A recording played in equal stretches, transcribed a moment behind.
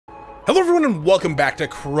Hello everyone and welcome back to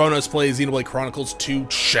Chronos Plays Xenoblade Chronicles 2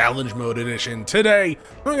 Challenge Mode Edition. Today,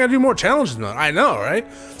 I'm gonna do more challenges mode. I know, right?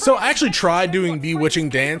 So I actually tried doing Bewitching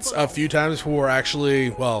Dance a few times before actually,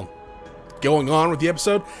 well, going on with the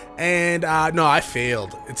episode. And no, I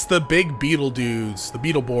failed. It's the big beetle dudes, the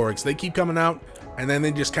Beetleborgs. They keep coming out and then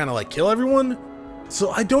they just kind of like kill everyone.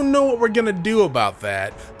 So I don't know what we're gonna do about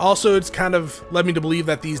that. Also, it's kind of led me to believe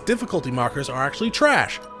that these difficulty markers are actually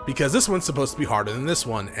trash, because this one's supposed to be harder than this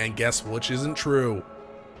one, and guess which isn't true.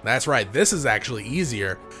 That's right, this is actually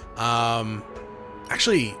easier.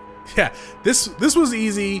 Actually, yeah, this was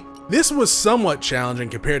easy. This was somewhat challenging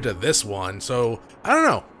compared to this one, so I don't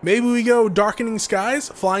know. Maybe we go Darkening Skies,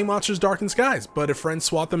 Flying Monsters Darken Skies, but if friends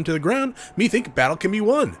swat them to the ground, me think battle can be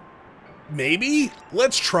won. Maybe?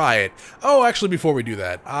 Let's try it. Oh, actually, before we do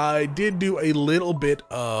that, I did do a little bit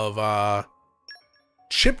of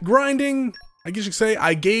chip grinding, I guess you could say.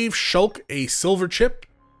 I gave Shulk a silver chip,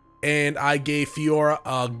 and I gave Fiora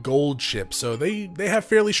a gold chip, so they have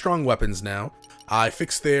fairly strong weapons now. I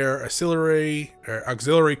fixed their auxiliary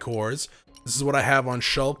cores. This is what I have on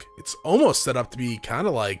Shulk. It's almost set up to be kind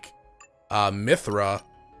of like Mithra.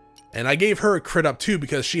 And I gave her a crit up too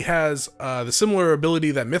because she has the similar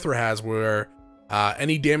ability that Mithra has, where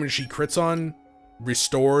any damage she crits on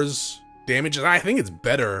restores damage. And I think it's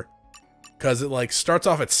better because it like starts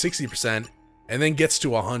off at 60% and then gets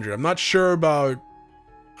to 100. I'm not sure about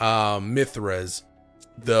Mithra's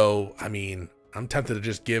though. I mean, I'm tempted to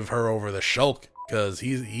just give her over the Shulk because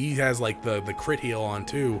he has like the crit heal on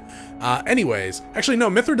too. Anyways, actually no,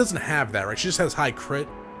 Mithra doesn't have that, right? She just has high crit,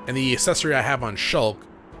 and the accessory I have on Shulk,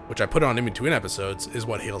 which I put on in between episodes, is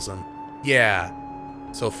what heals him. Yeah.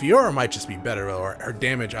 So Fiora might just be better, or her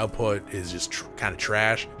damage output is just kind of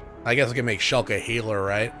trash. I guess I can make Shulk a healer,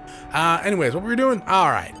 right? Anyways, what we're doing?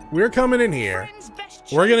 Alright, we're coming in here.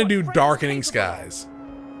 We're gonna do Darkening Skies.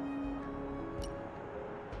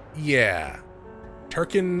 Yeah.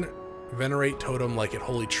 Turkin venerate totem like at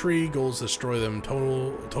Holy Tree. Goals destroy them.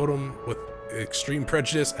 Totem with extreme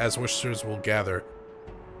prejudice, as wishers will gather.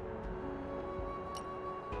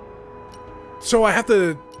 So I have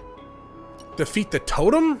to defeat the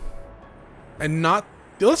totem and not.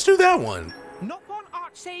 Let's do that one. Not one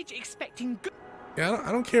archsage expecting good. Yeah,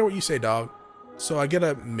 I don't care what you say, dog. So I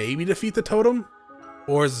gotta maybe defeat the totem,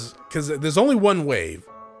 or is because there's only one wave.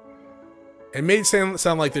 It made it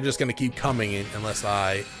sound like they're just gonna keep coming in unless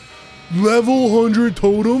I level 100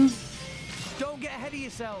 totem. Don't get ahead of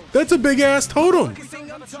yourself. That's a big ass totem.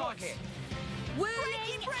 Focusing on target.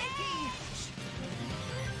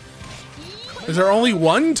 Is there only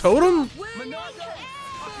one totem?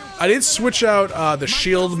 I did switch out the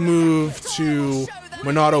shield move to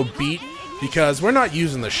Monado Beat because we're not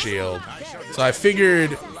using the shield. So I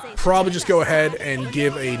figured probably just go ahead and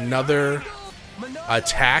give another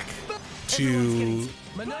attack to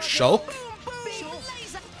Shulk.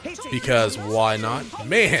 Because why not?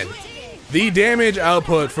 Man, the damage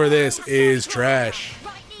output for this is trash.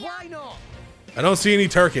 I don't see any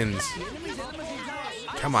Turkins.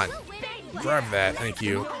 Come on. Grab that, thank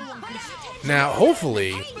you. Now,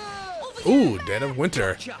 hopefully... Ooh, Dead of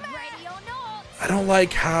Winter. I don't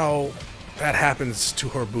like how that happens to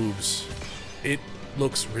her boobs. It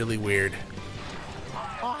looks really weird.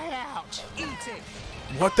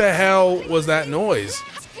 What the hell was that noise?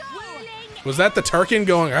 Was that the Turkin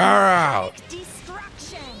going, "Arr!"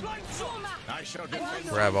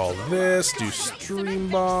 Grab all this, do Stream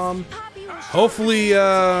Bomb. Hopefully,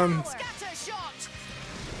 I'm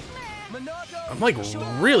like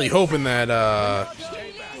really hoping that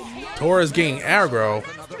Tora's getting aggro.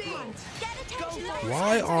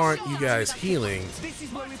 Why aren't you guys healing?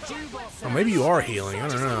 Oh, maybe you are healing. I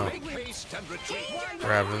don't know.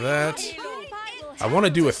 Grab that. I want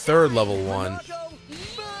to do a third level one.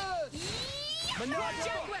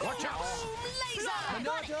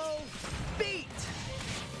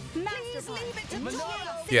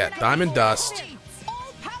 Yeah, Diamond Dust.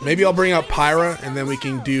 Maybe I'll bring out Pyra, and then we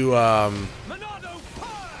can do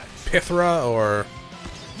Pythra, or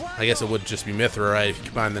I guess it would just be Mithra, right, if you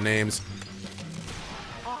combine the names.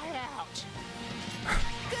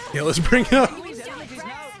 Yeah, let's bring out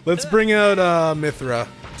Mithra.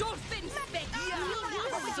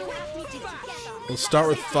 We'll start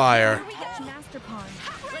with fire.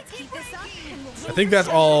 I think that's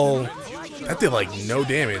all. That did like no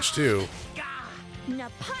damage too.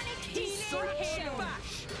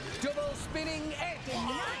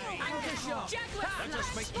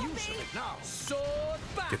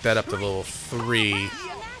 Get that up to level 3.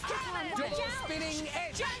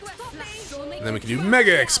 And then we can do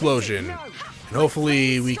Mega Explosion. And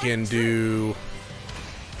hopefully we can do...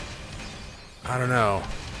 I don't know.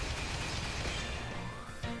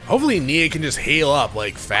 Hopefully Nia can just heal up,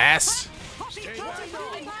 like, fast.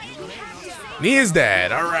 Nia's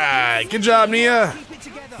dead. Alright. Good job, Nia.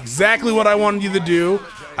 Exactly what I wanted you to do.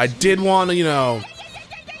 I did want to, you know...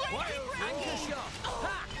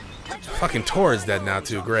 Fucking Tora's dead now,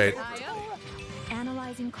 too. Great.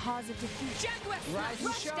 Analyzing cause of defeat.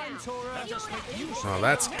 Oh,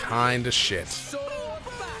 that's kind of shit.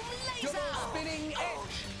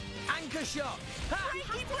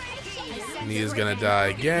 Nia's gonna die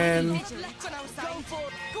again.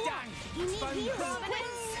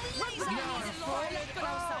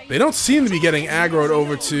 They don't seem to be getting aggroed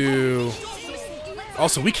over to...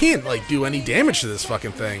 Also, we can't, like, do any damage to this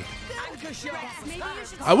fucking thing.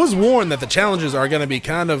 I was warned that the challenges are gonna be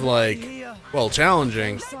kind of, like, well,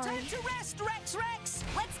 challenging.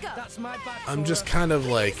 I'm just kind of,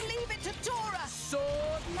 like...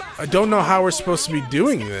 I don't know how we're supposed to be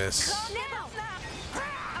doing this.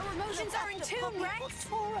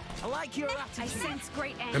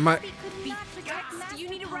 Am I... You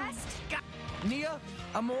need a rest? Nia,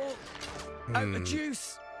 I'm all out of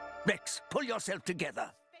juice. Rex, pull yourself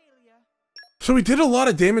together. So we did a lot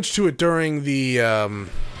of damage to it during the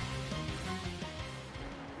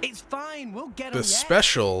It's fine, we'll get the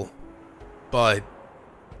special, but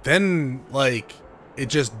then, like, it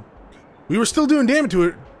just... We were still doing damage to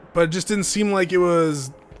it, but it just didn't seem like it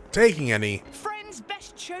was taking any. Friends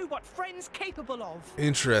best show what friends capable of.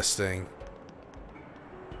 Interesting.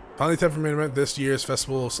 Finally, time for minute. This year's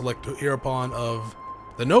festival will select hero pawn of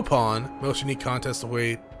the no pawn. Most unique contest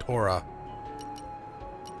await Tora.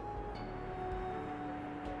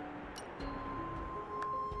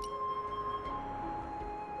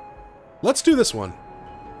 Let's do this one.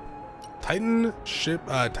 Titan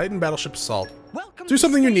battleship assault. Welcome do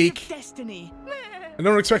something to the unique. stage of destiny. I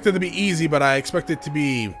don't expect it to be easy, but I expect it to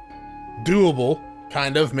be doable,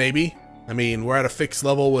 kind of, maybe. I mean, we're at a fixed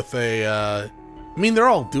level with a, I mean, they're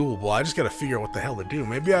all doable. I just gotta figure out what the hell to do.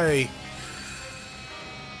 Maybe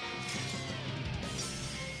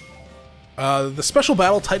the special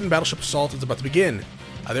battle, Titan Battleship Assault, is about to begin.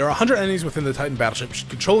 There are 100 enemies within the Titan Battleship.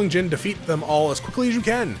 Controlling Jin, defeat them all as quickly as you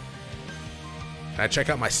can. Can I check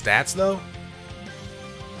out my stats, though?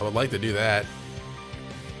 I would like to do that.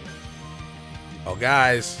 Oh,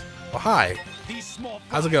 guys. Oh, hi.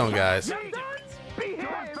 How's it going, guys?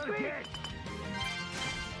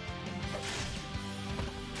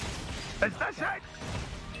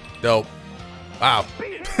 Dope. Wow.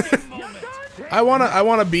 I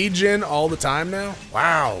wanna be Jin all the time now.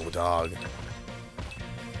 Wow, dog.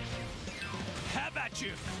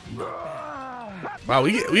 Wow,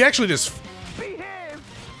 we actually just...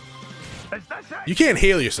 You can't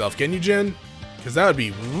heal yourself, can you, Jin? Because that would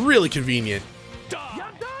be really convenient.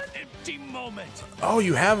 Oh,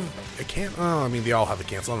 you have a can... Oh, I mean, they all have a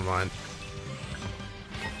cancel. Never mind.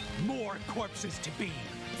 More corpses to be.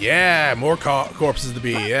 Yeah, more corpses to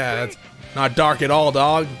be. Yeah, that's not dark at all,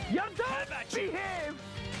 dog.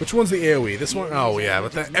 Which one's the AoE? This one? Oh, yeah,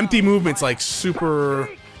 but the empty movement's like super...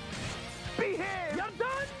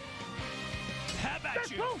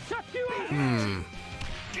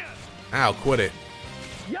 Ow, quit it.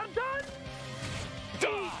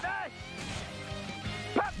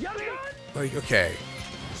 Like, okay.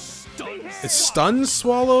 Is stun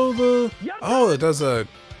swallow the... Oh, it does a...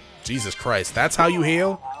 Jesus Christ, that's how you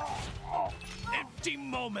heal? Empty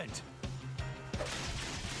moment.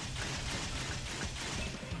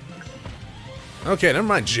 Okay, never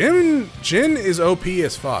mind. Jin is OP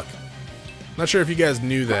as fuck. Not sure if you guys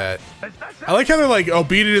knew that. I like how they're like, oh,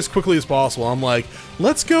 beat it as quickly as possible. I'm like,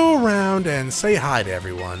 let's go around and say hi to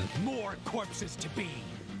everyone. More corpses to be.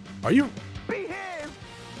 Are you...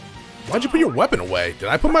 Why'd you put your weapon away? Did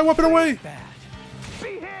I put my weapon away?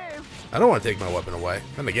 I don't want to take my weapon away.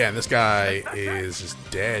 And again, this guy is just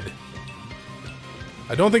dead.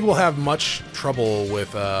 I don't think we'll have much trouble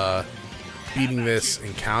with beating this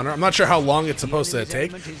encounter. I'm not sure how long it's supposed to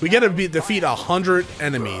take. We gotta defeat 100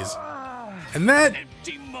 enemies. And that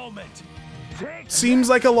seems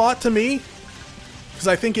like a lot to me. Because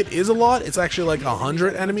I think it is a lot. It's actually like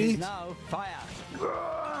 100 enemies.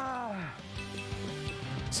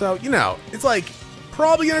 So, you know, it's like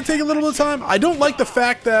probably gonna take a little bit of time. I don't like the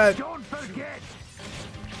fact that...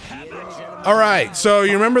 Alright, so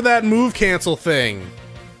you remember that move cancel thing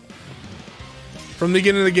from the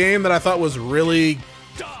beginning of the game that I thought was really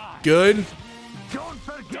good?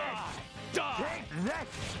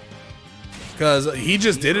 Because he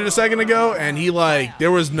just did it a second ago, and he, like,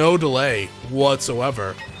 there was no delay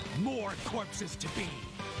whatsoever. More corpses to be.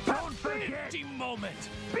 Empty moment.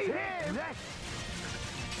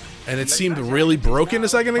 And it seemed really broken a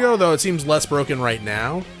second ago, though it seems less broken right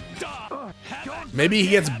now. Maybe he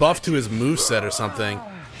gets buffed to his moveset or something.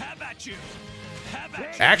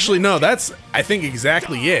 Actually, no, that's, I think,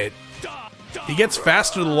 exactly it. He gets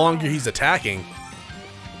faster the longer he's attacking.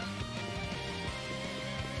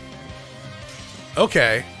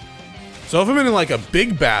 Okay. So if I'm in like a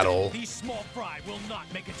big battle,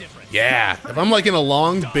 yeah, if I'm like in a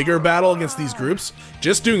long, bigger battle against these groups,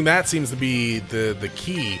 just doing that seems to be the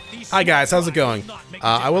key. Hi guys, how's it going?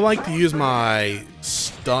 I would like to use my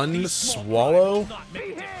stun swallow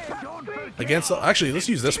against, actually let's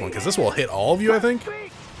use this one because this will hit all of you, I think.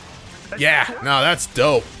 Yeah, no, that's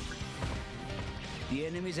dope. The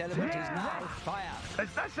enemy's element is now fire.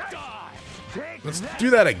 Let's do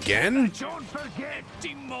that again.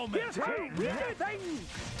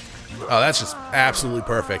 Oh, that's just absolutely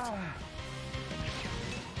perfect.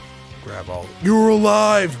 Grab all. You're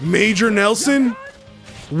alive, Major Nelson?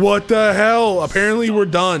 What the hell? Apparently we're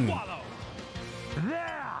done. No,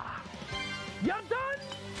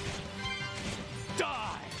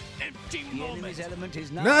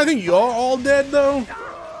 I think you're all dead though.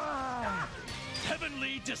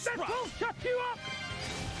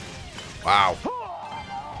 Wow.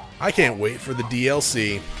 I can't wait for the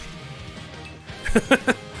DLC.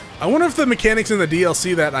 I wonder if the mechanics in the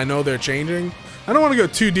DLC that I know they're changing. I don't want to go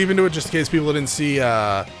too deep into it just in case people didn't see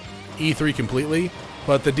E3 completely.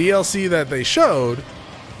 But the DLC that they showed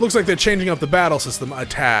looks like they're changing up the battle system a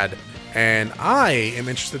tad. And I am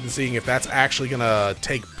interested in seeing if that's actually going to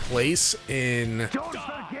take place in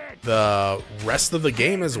the rest of the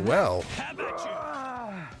game as well.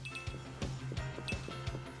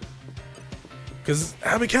 Because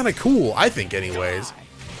that'd be kind of cool, I think, anyways.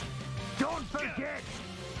 Don't forget.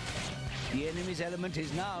 The enemy's element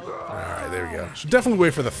is now. Alright, there we go. Should definitely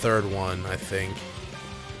wait for the third one, I think.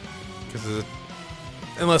 Because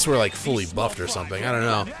unless we're like fully buffed or something, I don't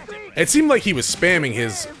know. It seemed like he was spamming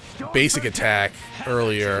his basic attack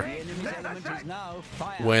earlier.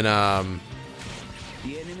 When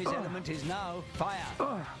The enemy's element is now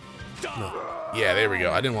fire. no. Yeah, there we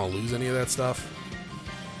go. I didn't want to lose any of that stuff.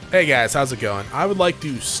 Hey guys, how's it going? I would like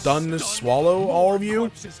to stun swallow all of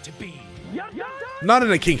you. Not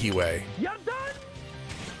in a kinky way.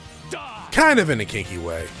 Kind of in a kinky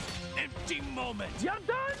way. Empty moment.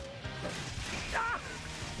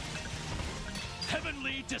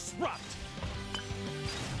 Heavenly disrupt.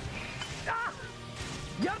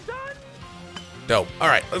 Dope.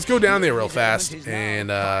 Alright, let's go down there real fast and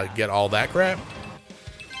get all that crap.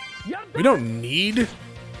 We don't need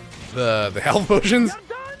the health potions.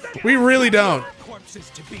 We really don't.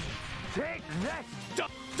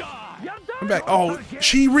 I'm back. Oh,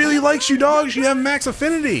 she really likes you, dog. You have max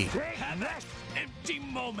affinity.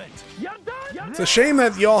 It's a shame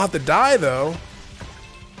that y'all have to die, though.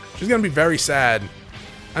 She's gonna be very sad.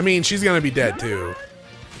 I mean, she's gonna be dead, too.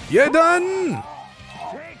 You done?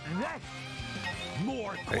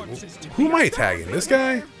 Hey, who am I tagging? This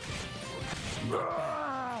guy?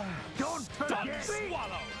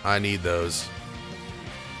 I need those.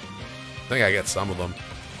 I think I get some of them.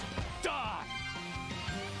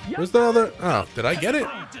 Where's the other? Oh, did I get it?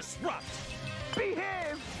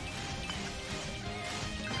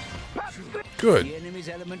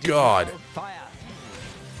 Good God.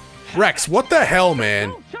 Rex, what the hell,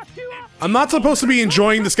 man? I'm not supposed to be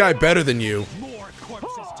enjoying this guy better than you.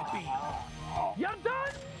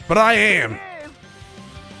 But I am.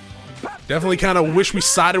 Definitely kind of wish we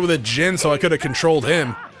sided with a Jin so I could have controlled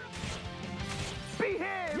him.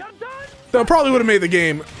 That probably would have made the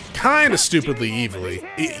game kind of stupidly evilly.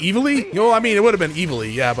 Evilly? Well, I mean, it would have been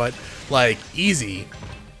evilly, yeah, but, like, easy.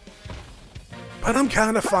 But I'm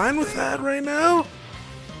kind of fine with that right now.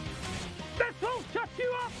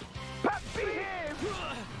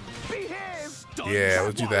 Yeah,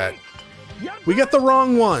 let's do that. We got the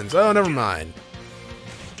wrong ones. Oh, never mind.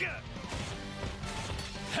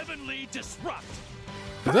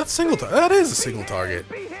 Is that single target? That is a single target.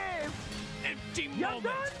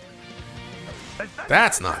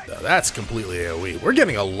 That's not, though. That's completely AoE. We're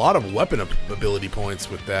getting a lot of weapon ability points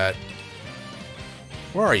with that.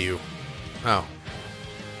 Where are you? Oh.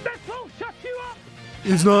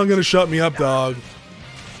 He's not gonna shut me up, dog.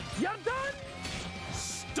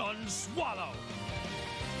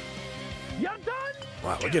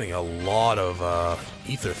 Wow, we're getting a lot of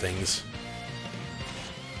ether things.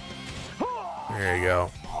 There you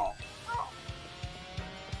go.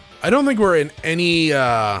 I don't think we're in any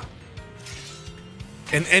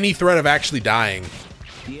threat of actually dying.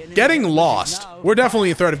 Getting lost. We're definitely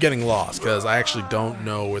in threat of getting lost, because I actually don't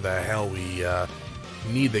know where the hell we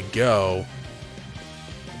need to go.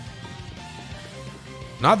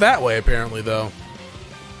 Not that way, apparently, though.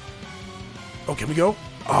 Oh, can we go?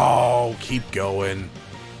 Oh, keep going.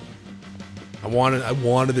 I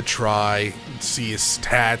wanted to try and see his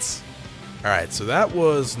stats. Alright, so that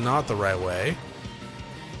was not the right way.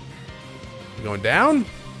 Going down?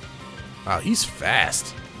 Wow, he's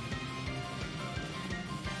fast.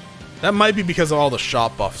 That might be because of all the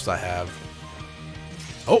shop buffs I have.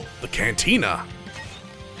 Oh, the cantina.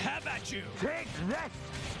 Have at you. Yeah,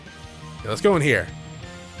 let's go in here.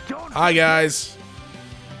 Hi, guys.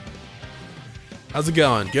 How's it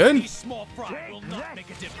going? Good? These small fry will not make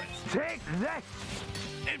a difference. Take that.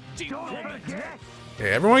 Empty moment. Okay,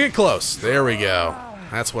 everyone get close. There we go.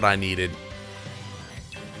 That's what I needed.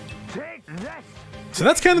 Take that. So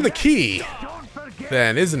that's kind of the key, Don't forget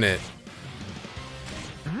then, isn't it?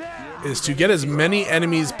 that. Is to get as many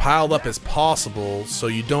enemies piled up as possible so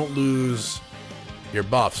you don't lose your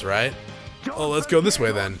buffs, right? Oh, let's go this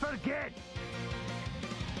way then. Don't forget.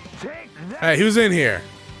 Take that. Hey, who's in here?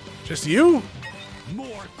 Just you?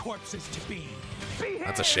 More corpses to be.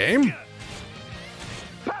 That's a shame.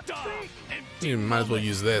 Die. You might as well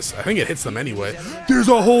use this. I think it hits them anyway. There's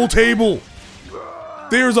a whole table!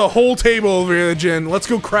 There's a whole table over here, Jin. Let's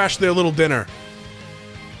go crash their little dinner.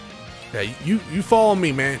 Yeah, you follow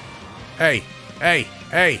me, man. Hey, hey,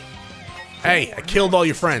 hey. Hey, I killed all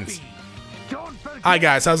your friends. Don't forget. Hi,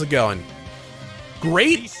 guys. How's it going?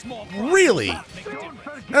 Great? These small fry Really? will not make a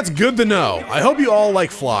difference. That's good to know. I hope you all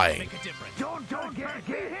like flying. Make a difference. Don't forget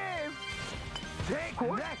him. Take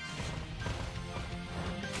that.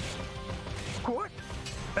 What?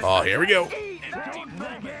 Oh, here we go. Don't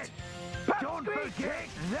forget. Don't forget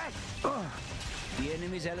that. The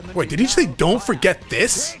enemy's element. Wait, did he say don't forget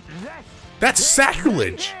this? Take that. That's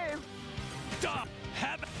sacrilege. Him. Die.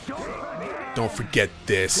 Have Don't forget. Don't forget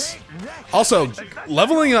this. Also,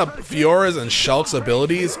 leveling up Fiora's and Shulk's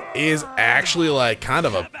abilities is actually like kind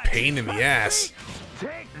of a pain in the ass.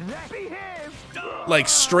 Take that. Be him. Like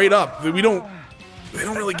straight up, they don't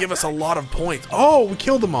really give us a lot of points. Oh, we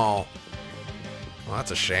killed them all. Well,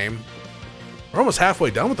 that's a shame. We're almost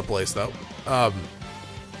halfway done with the place though.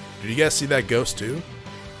 Did you guys see that ghost too?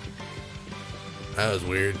 That was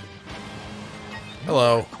weird.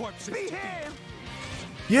 Hello. corpses Be to be. him.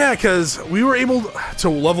 Yeah, because we were able to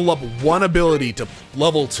level up one ability to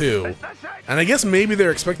level 2. That's right. And I guess maybe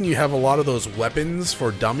they're expecting you to have a lot of those weapons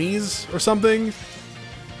for dummies or something.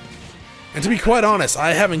 And to be quite honest,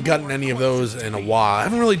 I haven't gotten any of those in a while. I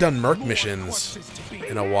haven't really done Merc missions Corpses to be.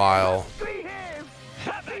 in a while. Be him.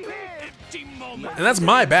 Have an empty moment. And that's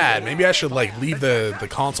my bad. Maybe I should like leave the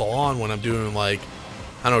console on when I'm doing like,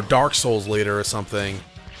 I don't know, Dark Souls later or something.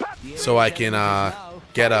 So I can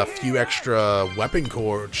get a few extra weapon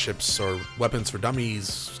core chips or weapons for dummies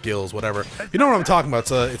skills, whatever. You know what I'm talking about?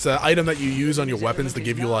 It's an item that you use on your weapons to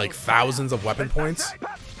give you like thousands of weapon points.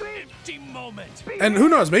 Empty moment. And who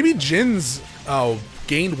knows? Maybe Jin's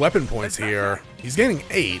gained weapon points here. He's gaining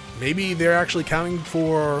 8. Maybe they're actually counting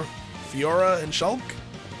for Fiora and Shulk.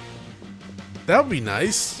 That would be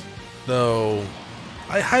nice, though.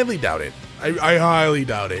 I highly doubt it. I highly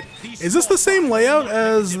doubt it. Is this the same layout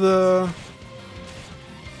as the?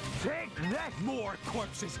 Take that. More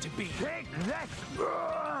corpses to be. Take that.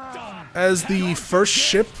 Die. As the first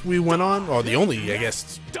ship we went on, or the only, I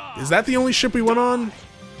guess. Is that the only ship we went on?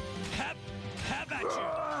 Have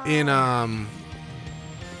at you. In oh,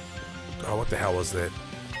 what the hell was it?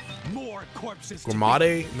 More corpses to be.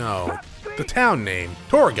 Gormade? No, the town name,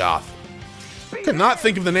 Torgoth. Could not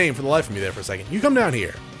think of the name for the life of me there for a second. You come down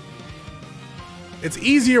here. It's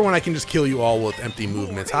easier when I can just kill you all with empty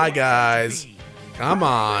movements. Hi guys, come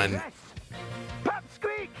on.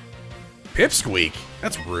 Pipsqueak. Pipsqueak?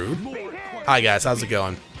 That's rude. More corpses. Hi guys, how's it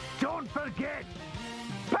going? Don't forget.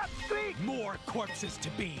 Pipsqueak. More corpses to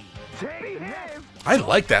be. Take him. I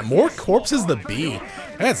like that. More corpses to be.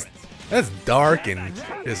 That's dark and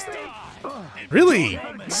just really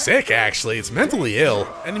sick actually. It's mentally ill.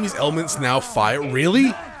 Enemies elements now fire.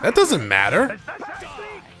 Really? That doesn't matter.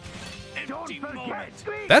 Empty moment.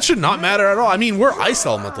 That should not matter at all. I mean, we're ice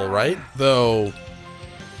elemental, right? Though.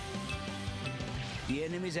 The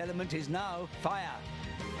enemy's element is now fire.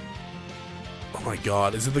 Oh my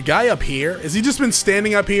god, is it the guy up here? Has he just been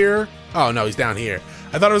standing up here? Oh no, he's down here.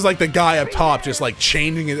 I thought it was like the guy up top just like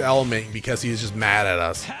changing his element because he's just mad at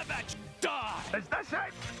us. Have at you. Die. That's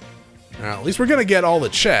right. Now, at least we're gonna get all the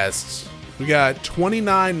chests. We got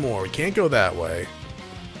 29 more. We can't go that way.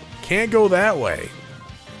 Can't go that way.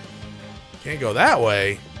 Can't go that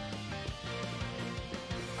way.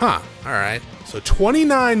 Huh, alright. So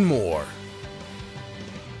 29 more.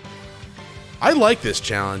 I like this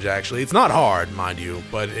challenge actually. It's not hard, mind you,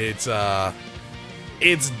 but it's dope.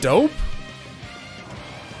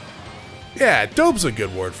 Yeah, dope's a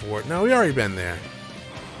good word for it. No, we already been there.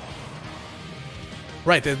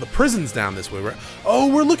 Right, the prison's down this way, right?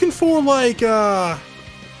 Oh, we're looking for like a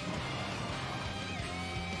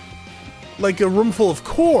room full of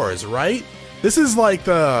cores, right? This is like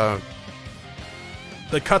the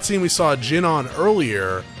cutscene we saw Jin on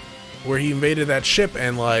earlier, where he invaded that ship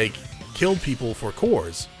and like killed people for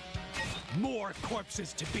cores. More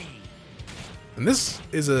corpses to be. And this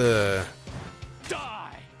is a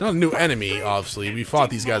Die. not a new enemy, obviously. We fought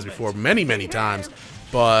these guys before many, many times,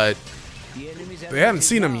 but they haven't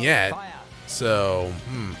seen them yet. So,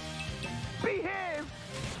 Behave!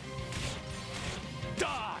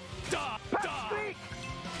 Die. Die. Die.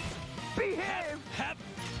 Behave! Have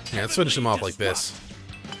yeah, let's finish them off like this.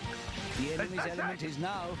 The enemy's element is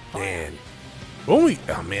now fire. Man, won't we?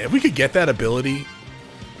 Oh man, if we could get that ability,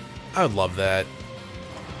 I would love that.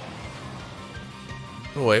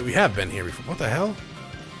 Oh wait, we have been here before. What the hell?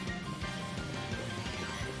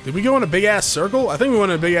 Did we go in a big ass circle? I think we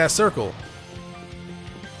went in a big ass circle.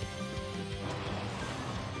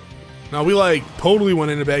 No, we like totally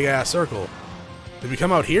went in a big ass circle. Did we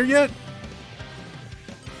come out here yet?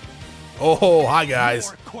 Oh, hi guys.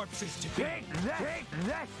 more corpses to be.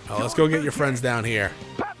 Oh, let's go get your friends down here.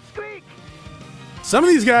 Some of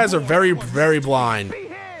these guys are very, very blind.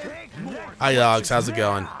 Hi dogs, how's it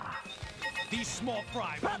going? These small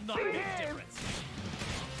fry will not make a difference.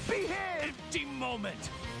 Empty moment.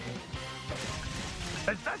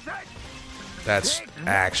 That's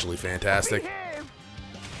actually fantastic.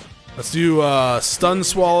 Let's do stun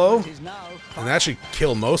swallow, Is now and that should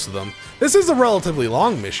kill most of them. This is a relatively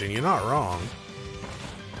long mission, you're not wrong.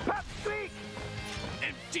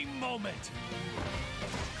 Empty moment.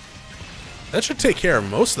 That should take care of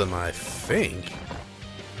most of them, I think.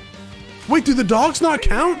 Wait, do the dogs not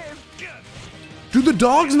count? Do the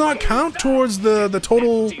dogs not count towards the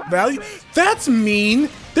total value? That's mean!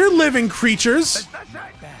 They're living creatures!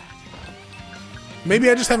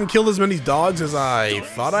 Maybe I just haven't killed as many dogs as I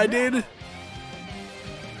thought I did?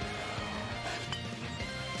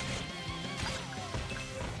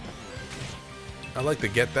 I'd like to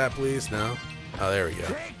get that, please. No? Oh, there we go.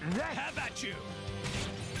 Have at you.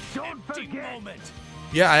 Don't Empty forget. moment.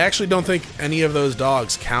 Yeah, I actually don't think any of those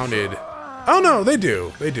dogs counted. Oh no, they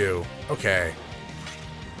do. They do. Okay.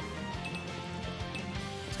 I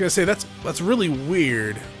was gonna say, that's really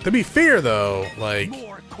weird. To be fair though, like,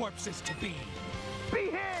 More corpses to be.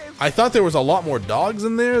 I thought there was a lot more dogs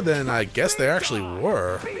in there than I guess there actually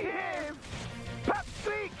were. I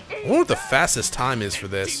wonder what the fastest time is for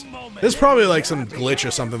this. There's probably like some glitch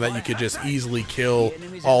or something that you could just easily kill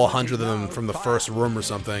all 100 of them from the first room or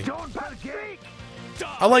something.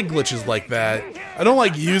 I like glitches like that. I don't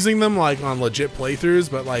like using them like on legit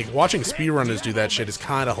playthroughs, but like watching speedrunners do that shit is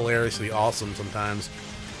kind of hilariously awesome sometimes.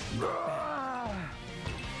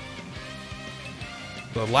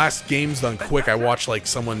 The last game's done quick. I watched like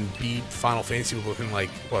someone beat Final Fantasy within like,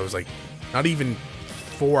 what, it was like not even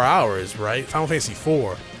 4 hours, right? Final Fantasy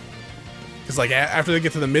 4. Because like after they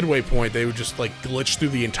get to the midway point, they would just like glitch through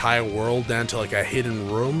the entire world down to like a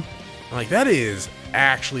hidden room. I'm like, that is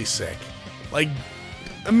actually sick. Like,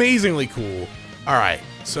 amazingly cool. Alright,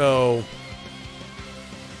 so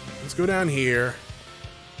let's go down here.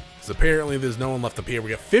 Because apparently there's no one left up here. We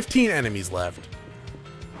got 15 enemies left.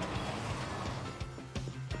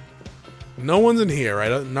 No one's in here,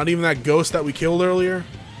 right? Not even that ghost that we killed earlier?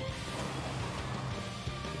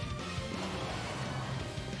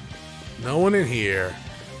 No one in here.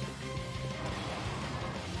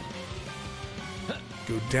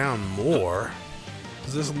 Go down more.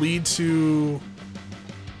 Does this lead to...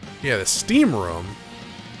 yeah, the steam room.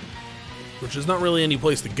 Which is not really any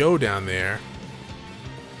place to go down there.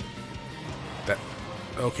 That...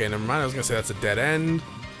 okay, never mind. I was gonna say that's a dead end.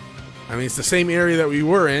 I mean, it's the same area that we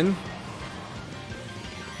were in.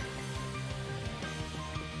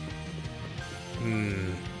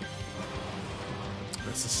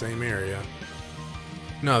 That's the same area.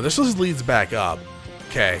 No, this just leads back up.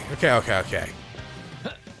 Okay.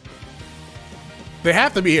 They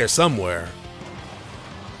have to be here somewhere.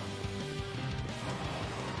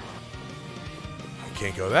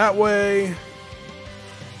 Can't go that way.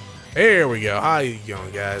 There we go. How you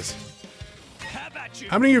going, guys? Have at you.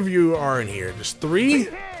 How many of you are in here? Just 3?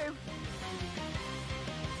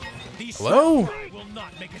 These Hello? small fry will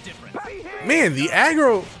not make a difference. Man, the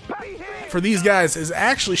aggro for these guys is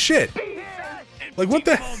actually shit. Like, what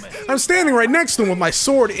the... I'm standing right next to him with my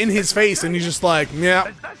sword in his face, and he's just like,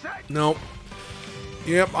 yeah, nope.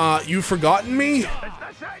 Yep, you've forgotten me?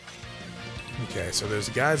 Okay, so there's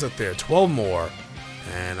guys up there. 12 more.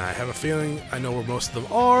 And I have a feeling I know where most of them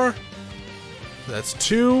are. That's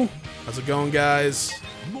 2. How's it going, guys?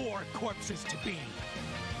 More corpses to be.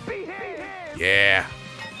 Yeah.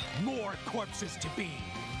 More corpses to be.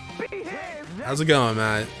 How's it going,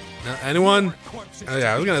 man? Anyone? Oh,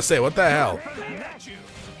 yeah, I was gonna say, what the hell?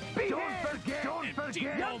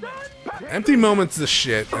 Empty moments the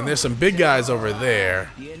shit, and there's some big guys over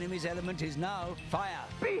there. The enemy's element is now fire.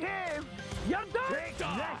 Behave! You're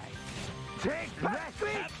done! Take that!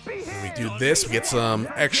 When we do this, we get some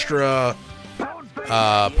extra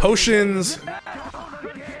potions,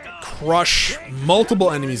 crush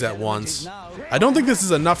multiple enemies at once. I don't think this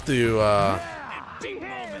is enough to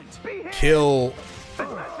kill,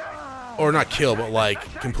 or not kill, but like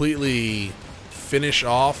completely finish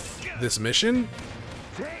off this mission.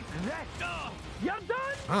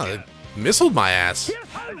 Oh, they missiled my ass.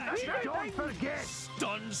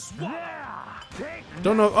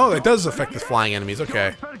 Don't know. Oh, that does affect the flying enemies.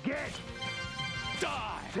 Okay.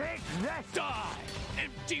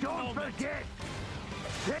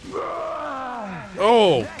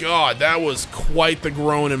 Oh god, that was quite the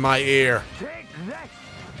groan in my ear.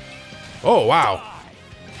 Oh wow.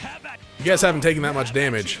 You guys haven't taken that much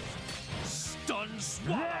damage.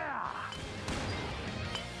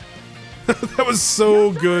 That was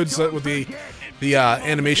so good with the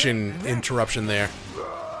animation interruption there.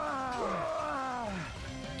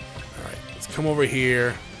 Alright, let's come over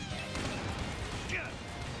here.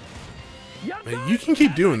 Man, you can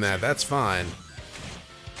keep doing that, that's fine.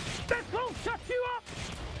 That won't shut you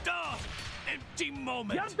up! Empty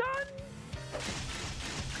moment. You're done?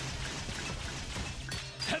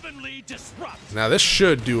 Heavenly disrupt. Now this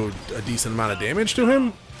should do a decent amount of damage to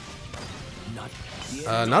him.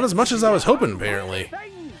 Not as much as I was hoping, apparently.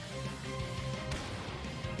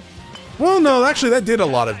 Well, no, actually that did a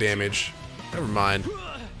lot of damage. Never mind.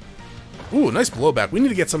 Ooh, nice blowback. We need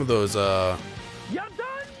to get some of those, You're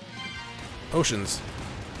done? potions.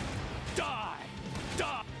 Die.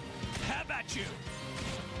 Have at you.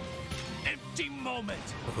 Empty moment.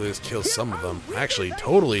 Hopefully this kills some of them. I actually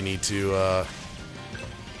totally need to,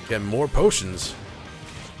 get more potions.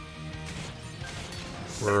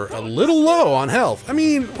 We're a little low on health. I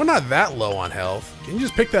mean, we're not that low on health. Can you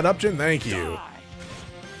just pick that up, Jin? Thank you.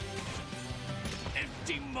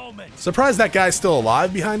 Empty moment. Surprised that guy's still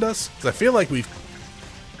alive behind us, because I feel like we've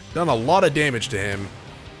done a lot of damage to him.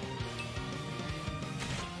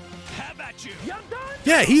 Have at you. You're done?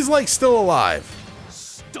 Yeah, he's like still alive.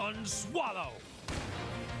 Stun swallow.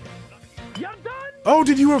 You're done? Oh,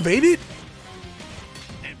 did you evade it?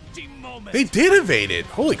 Empty moment. They did evade it.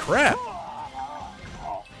 Holy crap.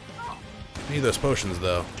 Need those potions,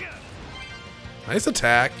 though. Nice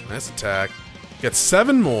attack. Nice attack. Get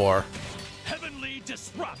 7 more. Heavenly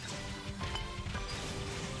disrupt.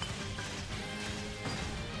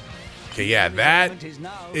 Okay, yeah, that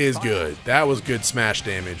is good. That was good smash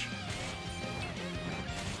damage.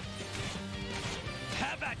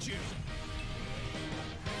 Have at you.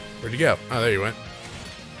 Where'd you go? Oh, there you went.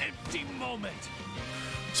 Empty moment.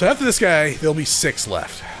 So after this guy, there'll be 6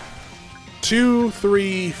 left. 2,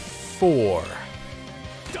 3, 4.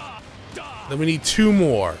 Then we need 2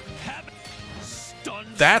 more.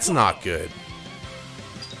 That's not good.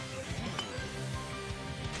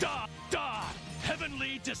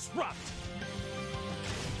 Heavenly disrupt.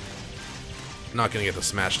 Not gonna get the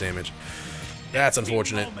smash damage. That's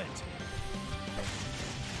unfortunate.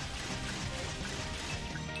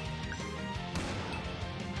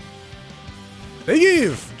 They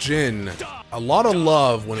gave Jin a lot of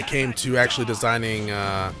love when it came to actually designing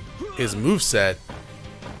his moveset.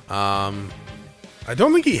 I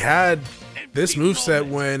don't think he had this moveset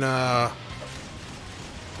when I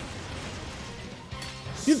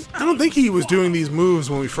don't think he was doing these moves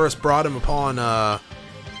when we first brought him upon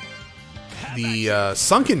the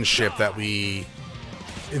sunken ship that we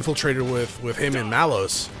infiltrated with him and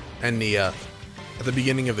Malos and Nia at the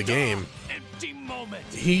beginning of the game.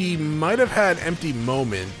 He might have had empty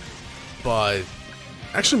moment, but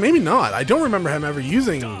actually maybe not. I don't remember him ever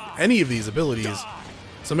using any of these abilities.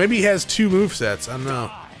 So maybe he has 2 movesets. I don't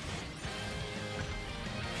know.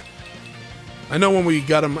 I know when we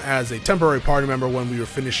got him as a temporary party member when we were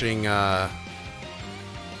finishing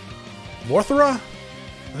Morthra? I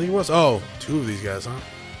think it was. Oh, 2 of these guys, huh?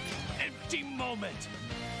 Empty moment.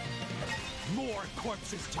 More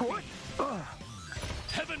corpses to be.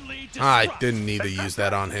 Heavenly disrupt. I didn't need to use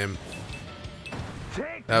that on him.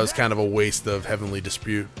 That was kind of a waste of Heavenly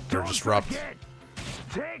Dispute or Disrupt.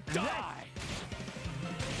 Die.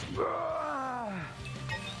 Now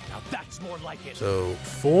that's more like it. So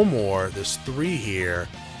 4 more. There's 3 here.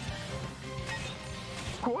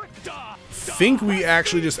 Think we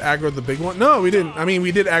actually just aggroed the big one? No, we didn't. I mean,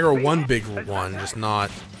 we did aggro one big one, just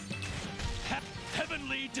not.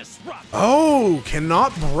 Heavenly disrupt. Oh,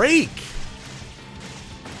 cannot break.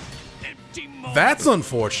 That's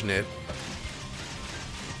unfortunate.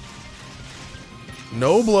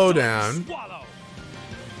 No blowdown.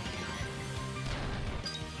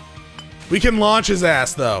 We can launch his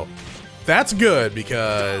ass though. That's good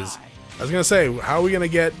because I was gonna say, how are we gonna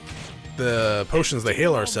get the potions to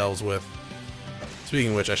heal ourselves with?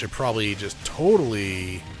 Speaking of which, I should probably just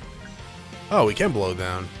totally... Oh, we can blow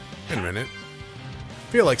down. Wait a minute.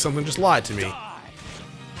 I feel like something just lied to me. Well,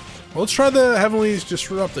 let's try the Heavenly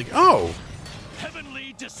Disrupting. Oh!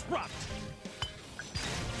 Heavenly Disrupt.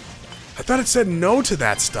 I thought it said no to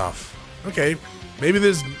that stuff. Okay, maybe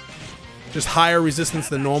there's just higher resistance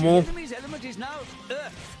than normal. Enemy's element is now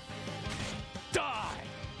earth. Die.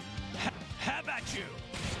 Have at you.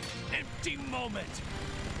 Empty moment.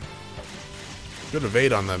 Good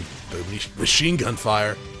evade on them. The machine gun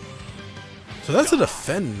fire. So that's a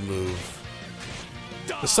defend move.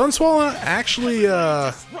 The Sun Swallow actually,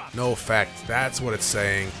 no effect. That's what it's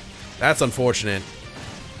saying. That's unfortunate.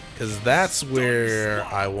 Because that's where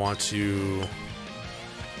I want to,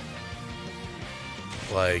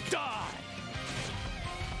 like,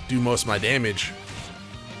 do most of my damage.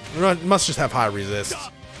 It must just have high resist.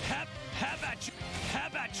 Have at you.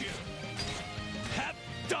 Have at you. Have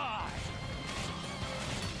die.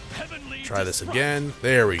 Heavenly Try this Disrupt. again.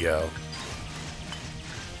 There we go.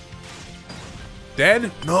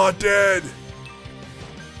 Dead? Not dead.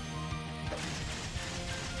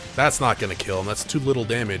 That's not gonna kill him. That's too little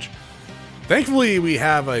damage. Thankfully, we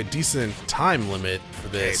have a decent time limit for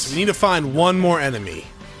this. We need to find one more enemy.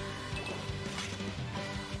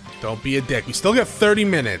 Don't be a dick. We still got 30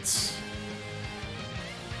 minutes.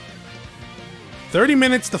 30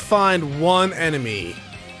 minutes to find one enemy.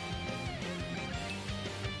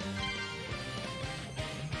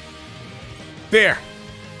 There.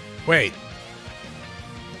 Wait.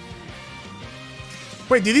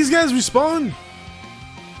 Wait, did these guys respawn?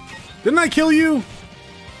 Didn't I kill you?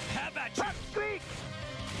 Have at you.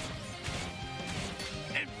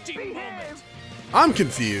 Empty moment. I'm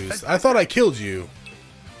confused. I thought I killed you.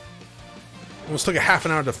 Almost took a half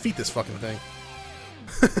an hour to defeat this fucking thing.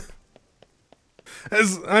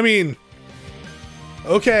 I mean,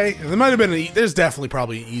 okay, there might have been there's definitely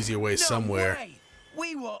probably an easier way somewhere. Way.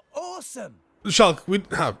 We were awesome. Shulk,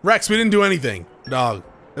 Rex, we didn't do anything, dog.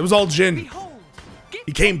 It was all Jin. Behold.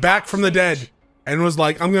 He came back from the dead and was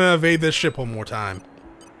like, I'm gonna evade this ship one more time.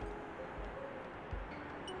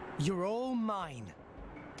 You're all mine.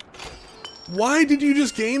 Why did you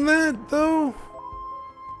just gain that, though?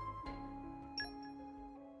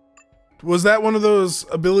 Was that one of those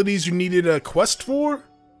abilities you needed a quest for?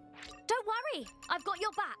 Don't worry, I've got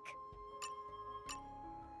your back.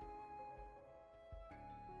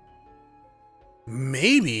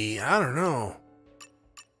 Maybe, I don't know.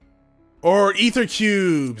 Or ether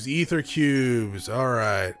cubes,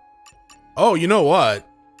 alright. Oh, you know what?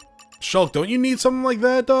 Shulk, don't you need something like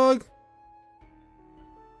that, dog?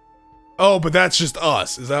 Oh, but that's just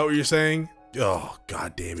us. Is that what you're saying? Oh,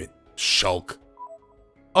 god damn it. Shulk.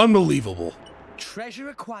 Unbelievable. Treasure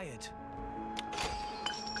acquired.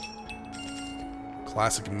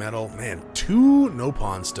 Classic metal. Man, 2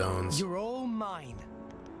 no-pawn stones. You're all mine.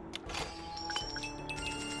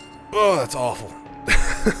 Oh, that's awful.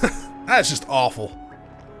 That's just awful.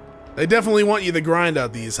 They definitely want you to grind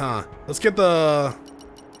out these, huh? Let's get the...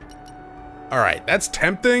 Alright, that's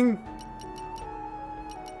tempting.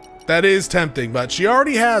 That is tempting, but she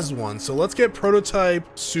already has one, so let's get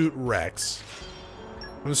prototype suit Rex.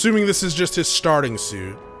 I'm assuming this is just his starting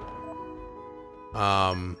suit.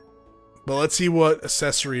 But let's see what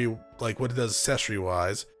accessory, like what it does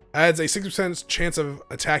accessory-wise. Adds a 60% chance of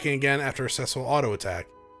attacking again after a successful auto attack.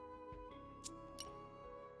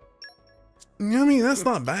 I mean, that's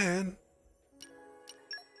not bad.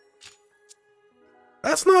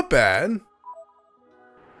 That's not bad.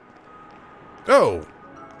 Oh.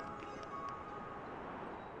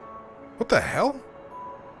 What the hell?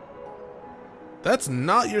 That's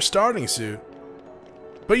not your starting suit.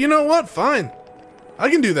 But you know what? Fine.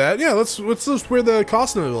 I can do that. Yeah, let's just wear the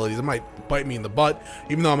costume abilities. It might bite me in the butt,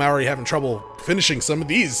 even though I'm already having trouble finishing some of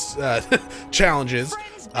these challenges.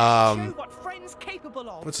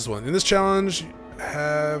 What's this one? In this challenge, you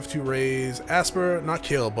have to raise Asper, not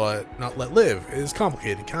kill, but not let live. It is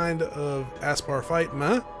complicated. Kind of Aspar fight,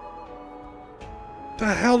 meh? The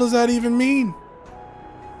hell does that even mean?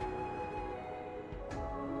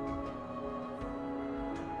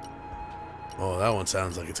 Oh, that one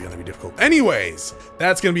sounds like it's going to be difficult. Anyways,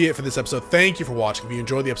 that's going to be it for this episode. Thank you for watching. If you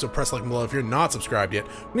enjoyed the episode, press like below. If you're not subscribed yet,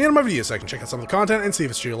 in the end of my video section, check out some of the content and see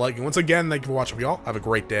if it's to your liking. Once again, thank you for watching, y'all. Have a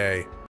great day.